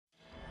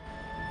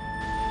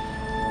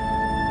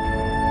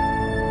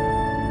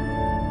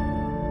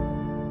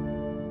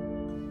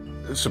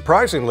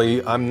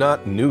Surprisingly, I'm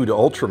not new to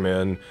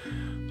Ultraman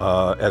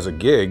as a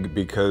gig,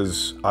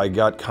 because I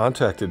got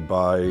contacted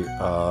by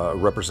a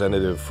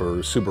representative for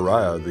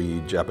Tsuburaya,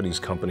 the Japanese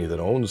company that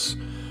owns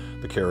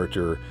the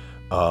character,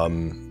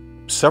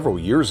 several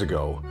years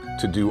ago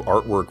to do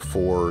artwork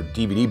for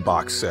DVD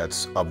box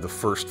sets of the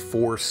first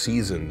 4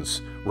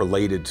 seasons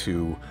related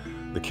to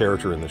the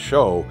character in the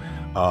show,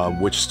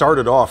 which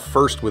started off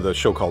first with a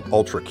show called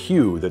Ultra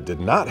Q that did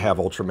not have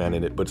Ultraman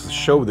in it, but it's the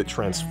show that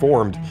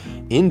transformed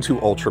into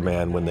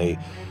Ultraman when they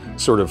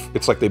sort of,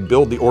 it's like they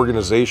build the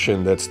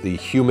organization that's the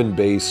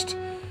human-based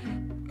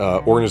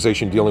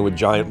organization dealing with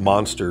giant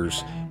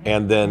monsters,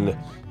 and then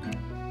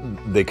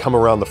they come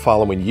around the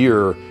following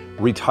year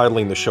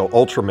retitling the show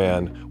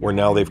Ultraman, where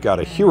now they've got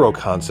a hero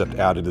concept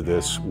added to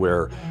this,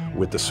 where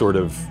with the sort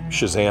of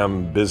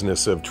Shazam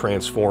business of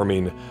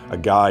transforming a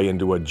guy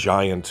into a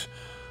giant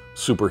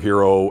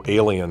superhero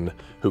alien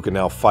who can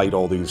now fight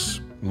all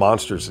these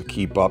monsters that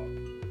keep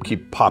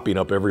popping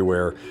up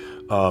everywhere.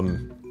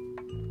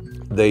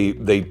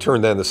 They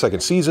turned that in the second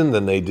season.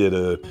 Then they did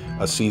a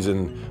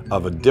season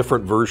of a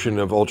different version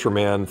of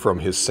Ultraman from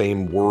his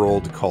same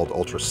world called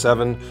Ultra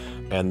 7.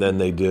 And then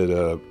they did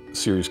a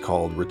series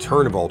called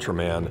Return of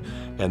Ultraman.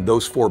 And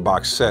those 4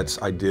 box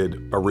sets, I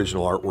did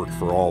original artwork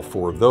for all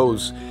 4 of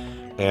those.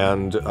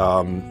 And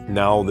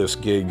now this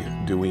gig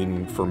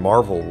doing for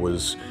Marvel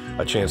was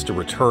a chance to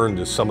return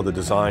to some of the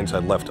designs I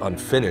left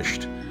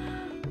unfinished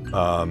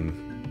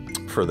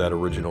for that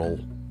original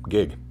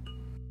gig.